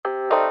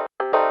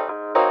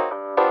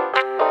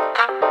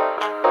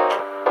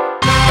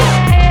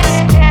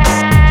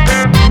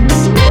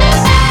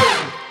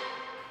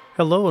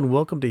Hello and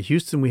welcome to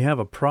Houston. We have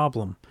a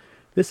problem.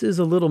 This is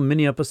a little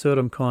mini episode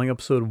I'm calling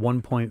episode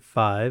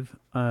 1.5.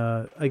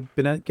 I've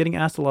been getting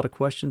asked a lot of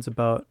questions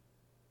about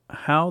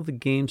how the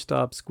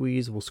GameStop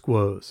squeeze will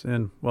squoze.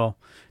 And, well,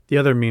 the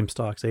other meme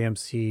stocks,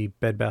 AMC,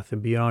 Bed Bath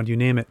 & Beyond, you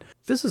name it.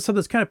 This is something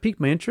that's kind of piqued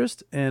my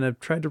interest, and I've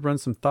tried to run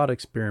some thought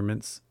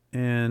experiments.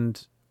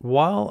 And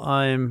while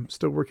I'm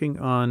still working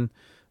on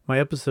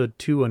my episode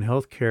 2 on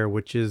healthcare,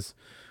 which is,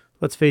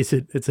 let's face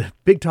it, it's a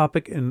big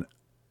topic, and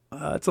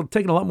it's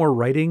taken a lot more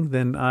writing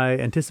than I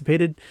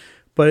anticipated,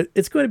 but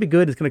it's going to be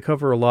good. It's going to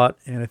cover a lot,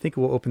 and I think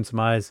it will open some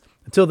eyes.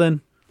 Until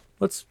then,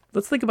 let's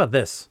think about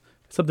this.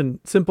 Something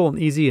simple and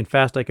easy and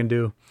fast I can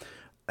do.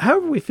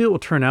 However we feel it will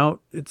turn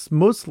out, it's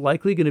most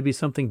likely going to be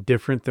something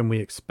different than we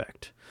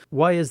expect.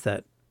 Why is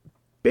that?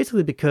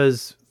 Basically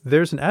because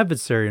there's an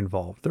adversary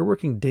involved. They're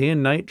working day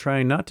and night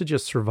trying not to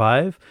just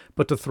survive,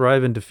 but to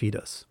thrive and defeat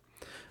us.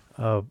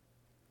 So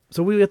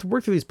we have to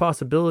work through these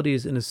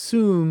possibilities and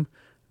assume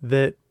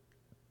that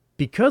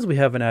because we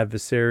have an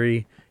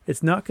adversary,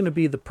 it's not going to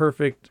be the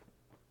perfect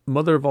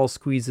mother of all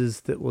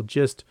squeezes that will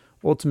just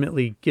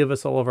ultimately give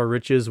us all of our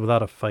riches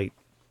without a fight.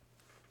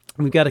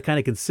 And we've got to kind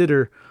of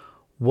consider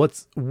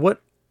what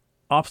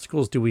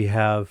obstacles do we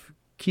have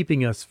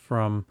keeping us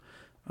from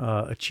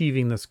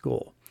achieving this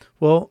goal.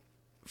 Well,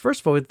 first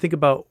of all, we think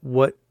about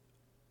what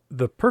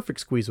the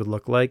perfect squeeze would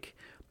look like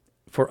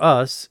for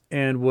us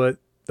and what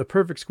the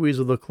perfect squeeze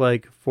would look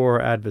like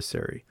for our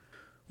adversary.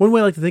 One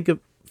way I like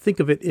to think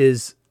of it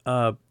is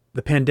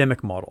the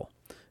pandemic model.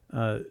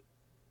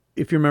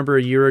 If you remember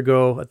a year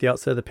ago at the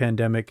outset of the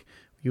pandemic,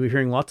 you were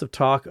hearing lots of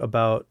talk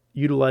about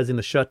utilizing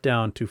the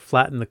shutdown to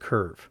flatten the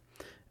curve.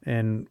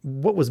 And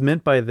what was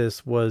meant by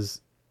this was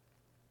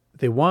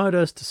they wanted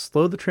us to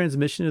slow the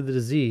transmission of the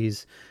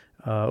disease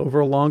over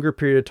a longer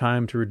period of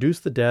time to reduce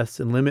the deaths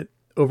and limit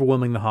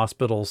overwhelming the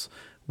hospitals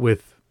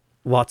with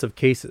lots of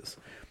cases.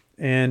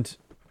 And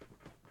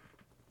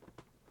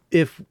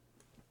if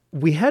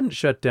we hadn't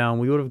shut down,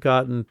 we would have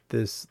gotten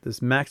this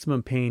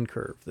maximum pain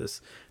curve,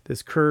 this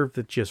curve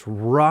that just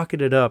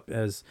rocketed up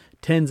as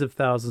tens of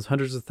thousands,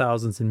 hundreds of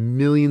thousands, and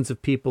millions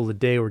of people a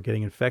day were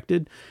getting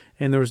infected.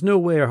 And there was no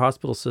way our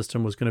hospital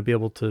system was going to be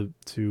able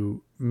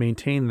to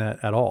maintain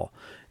that at all.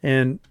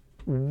 And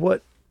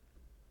what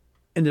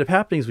ended up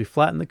happening is we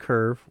flattened the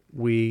curve.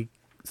 We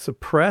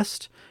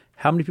suppressed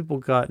how many people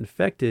got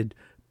infected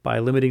by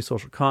limiting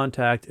social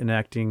contact,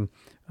 enacting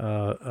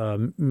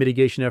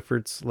mitigation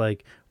efforts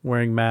like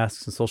wearing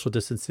masks and social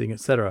distancing,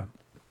 etc.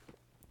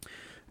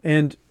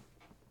 And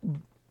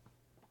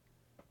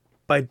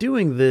by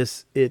doing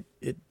this, it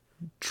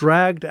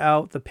dragged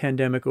out the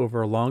pandemic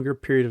over a longer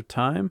period of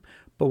time,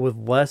 but with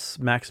less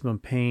maximum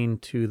pain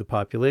to the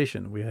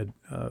population. We had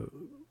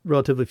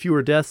relatively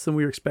fewer deaths than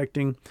we were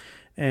expecting,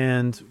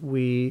 and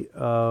we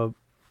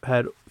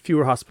had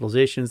fewer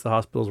hospitalizations. The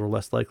hospitals were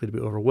less likely to be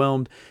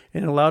overwhelmed,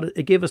 and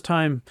it gave us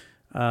time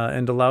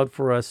and allowed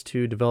for us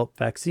to develop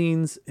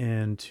vaccines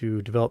and to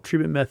develop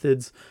treatment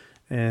methods.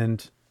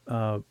 And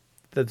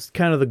that's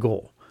kind of the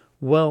goal.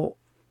 Well,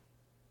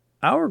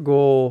 our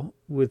goal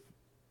with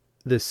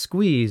this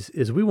squeeze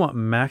is we want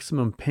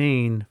maximum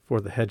pain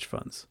for the hedge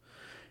funds.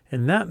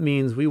 And that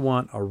means we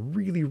want a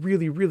really,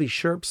 really, really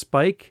sharp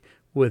spike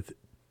with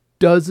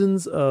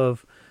dozens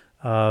of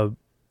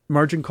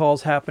margin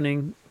calls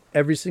happening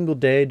every single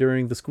day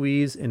during the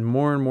squeeze, and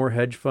more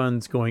hedge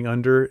funds going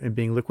under and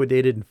being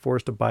liquidated and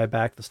forced to buy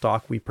back the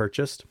stock we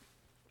purchased.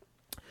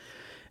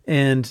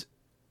 And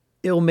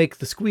it'll make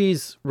the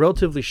squeeze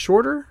relatively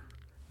shorter,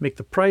 make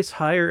the price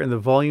higher, and the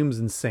volumes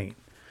insane.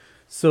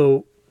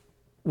 So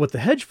what the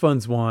hedge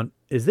funds want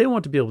is they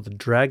want to be able to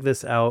drag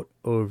this out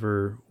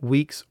over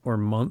weeks or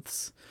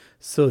months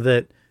so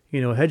that,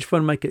 a hedge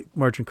fund might get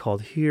margin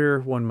called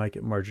here, one might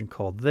get margin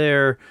called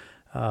there.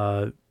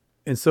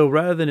 And so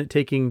rather than it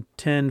taking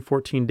 10,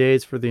 14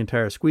 days for the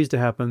entire squeeze to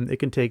happen, it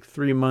can take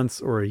 3 months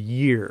or a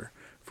year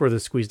for the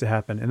squeeze to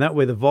happen. And that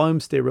way the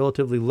volumes stay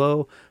relatively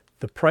low.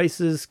 The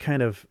prices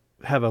kind of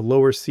have a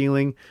lower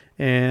ceiling,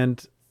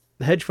 and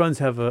the hedge funds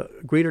have a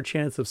greater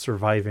chance of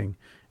surviving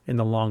in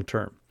the long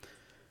term.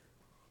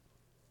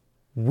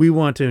 We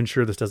want to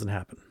ensure this doesn't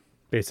happen.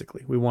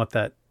 Basically, we want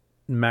that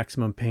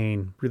maximum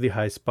pain, really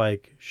high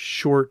spike,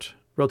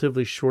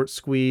 relatively short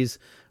squeeze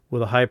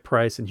with a high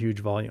price and huge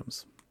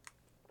volumes.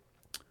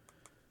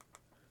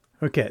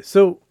 Okay,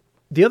 so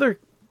the other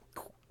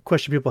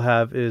question people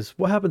have is,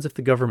 what happens if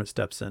the government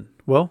steps in?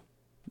 Well,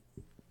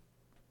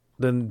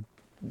 then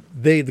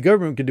the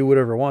government can do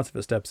whatever it wants if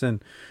it steps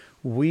in.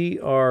 We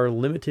are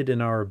limited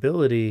in our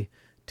ability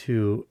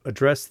to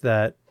address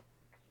that,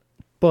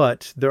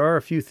 but there are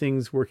a few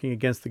things working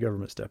against the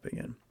government stepping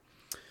in.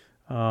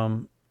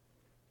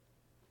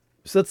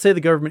 So let's say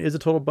the government is a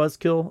total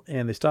buzzkill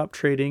and they stop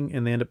trading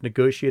and they end up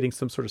negotiating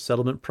some sort of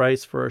settlement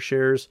price for our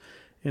shares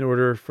in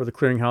order for the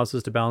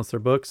clearinghouses to balance their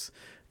books.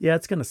 Yeah,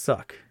 it's going to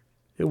suck.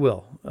 It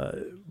will.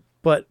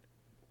 But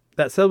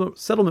that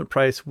settlement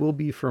price will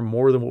be for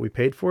more than what we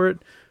paid for it.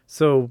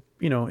 So,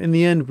 in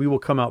the end, we will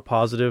come out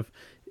positive.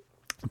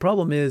 The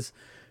problem is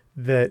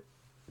that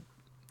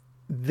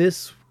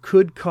this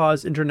could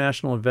cause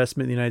international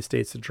investment in the United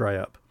States to dry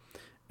up.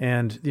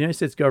 And the United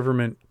States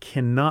government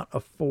cannot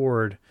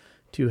afford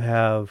to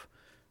have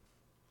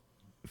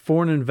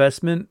foreign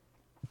investment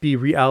be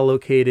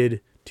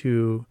reallocated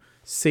to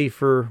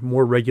safer,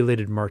 more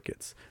regulated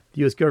markets.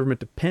 The U.S. government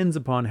depends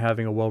upon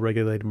having a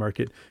well-regulated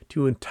market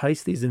to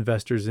entice these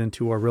investors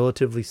into a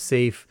relatively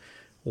safe,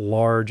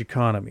 large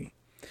economy.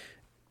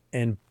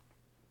 And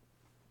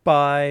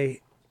by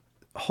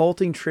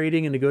halting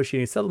trading and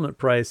negotiating a settlement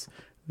price,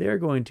 they're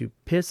going to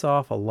piss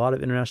off a lot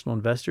of international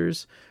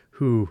investors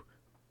who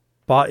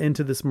bought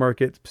into this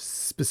market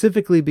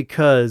specifically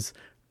because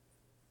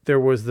there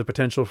was the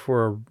potential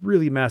for a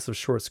really massive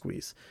short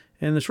squeeze.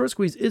 And the short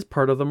squeeze is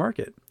part of the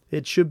market.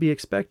 It should be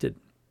expected.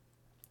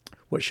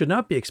 What should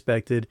not be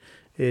expected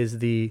is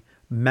the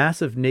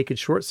massive naked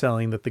short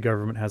selling that the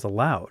government has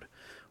allowed.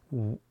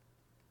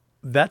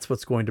 That's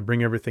what's going to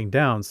bring everything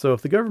down. So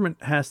if the government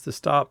has to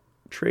stop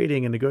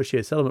trading and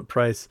negotiate a settlement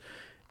price,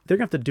 they're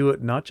going to have to do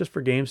it not just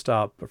for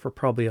GameStop, but for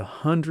probably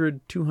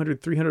 100,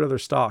 200, 300 other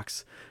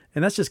stocks.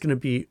 And that's just going to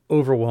be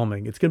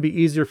overwhelming. It's going to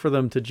be easier for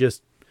them to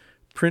just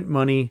print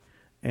money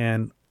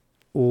and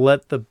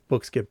let the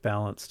books get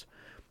balanced.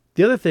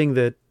 The other thing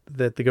that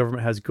the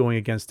government has going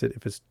against it,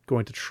 if it's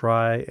going to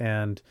try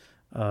and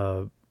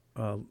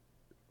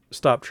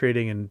stop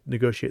trading and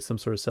negotiate some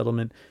sort of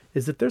settlement,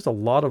 is that there's a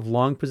lot of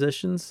long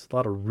positions, a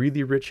lot of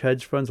really rich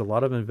hedge funds, a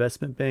lot of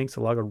investment banks,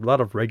 a lot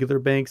of regular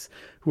banks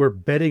who are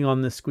betting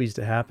on this squeeze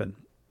to happen.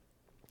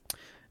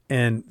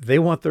 And they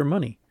want their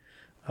money.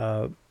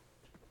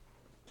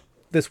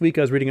 This week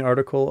I was reading an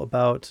article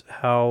about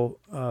how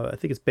I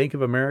think it's Bank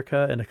of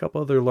America and a couple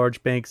other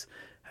large banks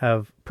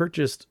have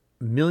purchased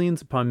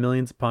millions upon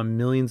millions upon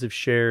millions of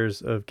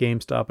shares of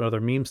GameStop and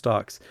other meme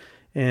stocks.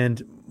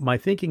 And my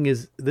thinking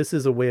is this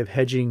is a way of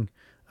hedging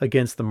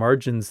against the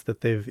margins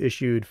that they've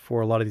issued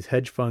for a lot of these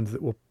hedge funds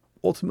that will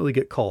ultimately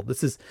get called.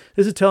 This is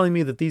telling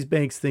me that these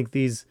banks think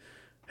these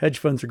hedge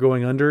funds are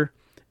going under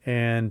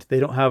and they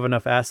don't have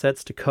enough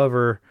assets to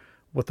cover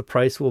what the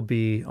price will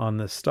be on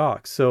this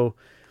stock. So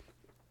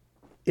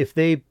if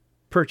they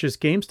purchase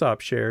GameStop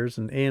shares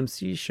and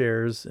AMC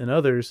shares and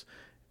others,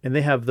 and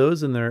they have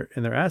those in their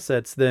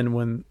assets, then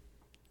when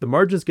the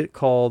margins get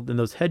called and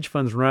those hedge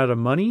funds run out of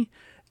money,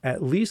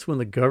 at least when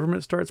the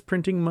government starts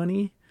printing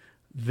money,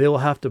 they'll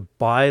have to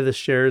buy the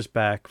shares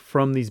back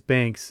from these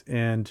banks,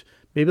 and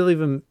maybe they'll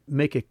even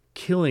make a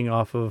killing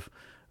off of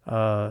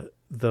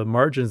the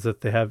margins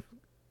that they have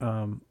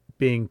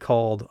being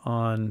called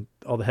on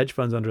all the hedge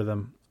funds under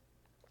them.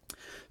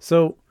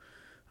 So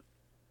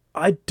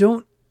I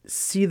don't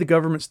see the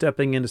government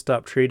stepping in to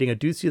stop trading. I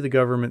do see the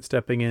government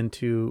stepping in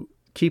to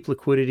keep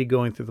liquidity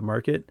going through the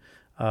market.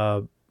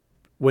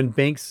 When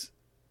banks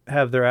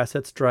have their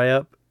assets dry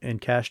up and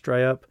cash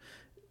dry up,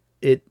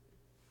 it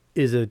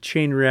is a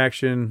chain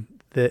reaction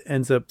that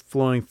ends up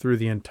flowing through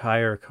the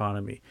entire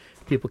economy.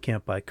 People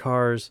can't buy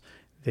cars.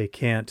 They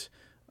can't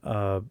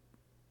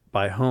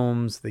buy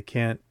homes. They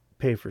can't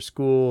pay for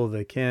school.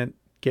 They can't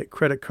get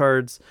credit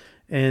cards.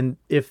 And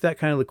if that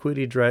kind of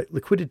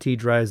liquidity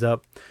dries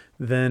up,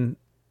 then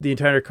the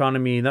entire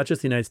economy, not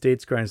just the United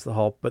States, grinds to the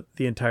halt, but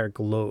the entire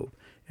globe.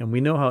 And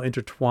we know how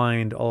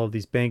intertwined all of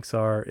these banks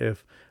are.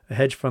 If a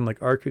hedge fund like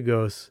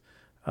Archegos,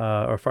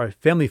 or a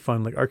family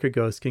fund like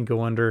Archegos can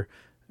go under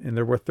and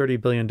they're worth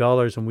 $30 billion,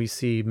 and we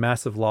see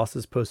massive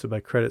losses posted by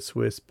Credit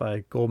Suisse,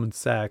 by Goldman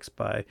Sachs,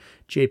 by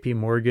JP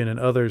Morgan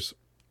and others.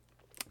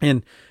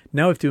 And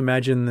now we have to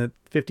imagine that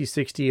 50,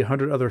 60,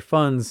 100 other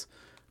funds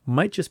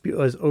might just be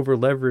as over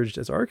leveraged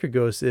as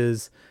Archegos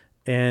is,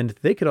 and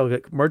they could all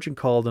get margin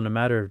called in a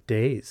matter of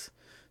days.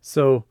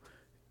 So,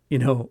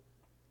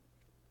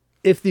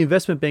 if the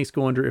investment banks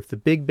go under, if the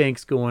big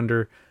banks go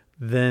under,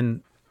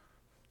 then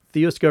the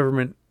U.S.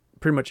 government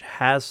pretty much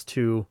has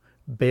to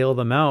bail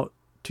them out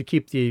to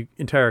keep the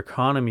entire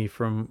economy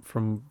from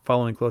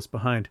following close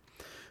behind.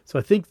 So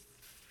I think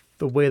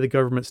the way the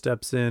government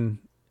steps in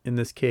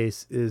this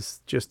case is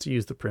just to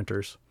use the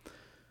printers.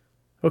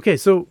 Okay,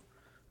 so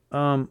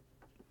I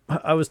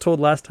was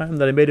told last time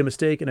that I made a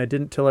mistake and I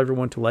didn't tell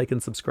everyone to like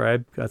and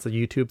subscribe. That's a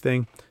YouTube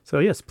thing. So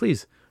yes,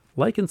 please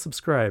like and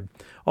subscribe.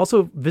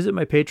 Also visit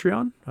my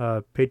Patreon,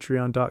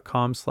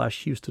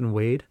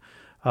 patreon.com/HoustonWade.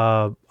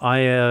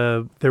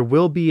 There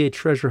will be a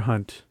treasure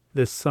hunt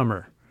this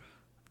summer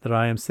that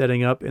I am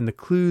setting up, and the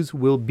clues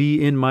will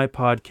be in my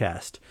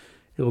podcast.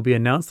 It will be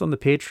announced on the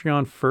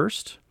Patreon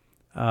first,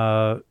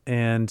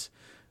 and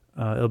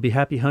it'll be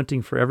happy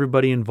hunting for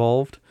everybody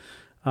involved.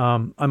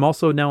 I'm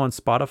also now on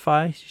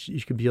Spotify.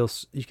 You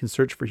can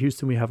search for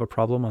Houston We Have a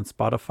Problem on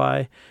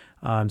Spotify.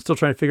 I'm still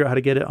trying to figure out how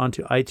to get it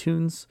onto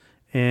iTunes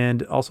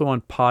and also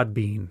on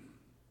Podbean.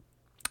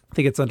 I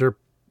think it's under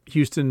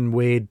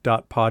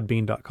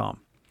houstonwade.podbean.com.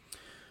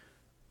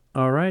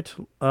 All right.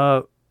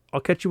 I'll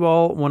catch you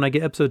all when I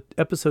get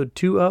episode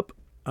 2 up.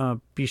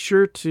 Be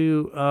sure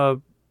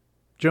to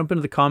jump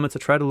into the comments. I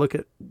try to look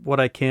at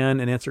what I can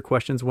and answer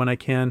questions when I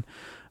can.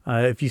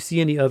 If you see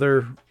any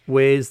other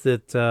ways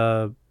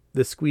that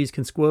this squeeze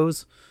can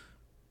squoze,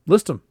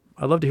 list them.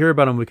 I'd love to hear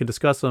about them. We can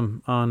discuss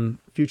them on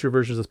future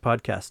versions of this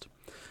podcast.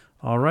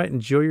 All right,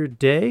 enjoy your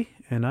day,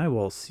 and I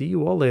will see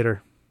you all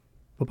later.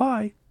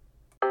 Bye-bye.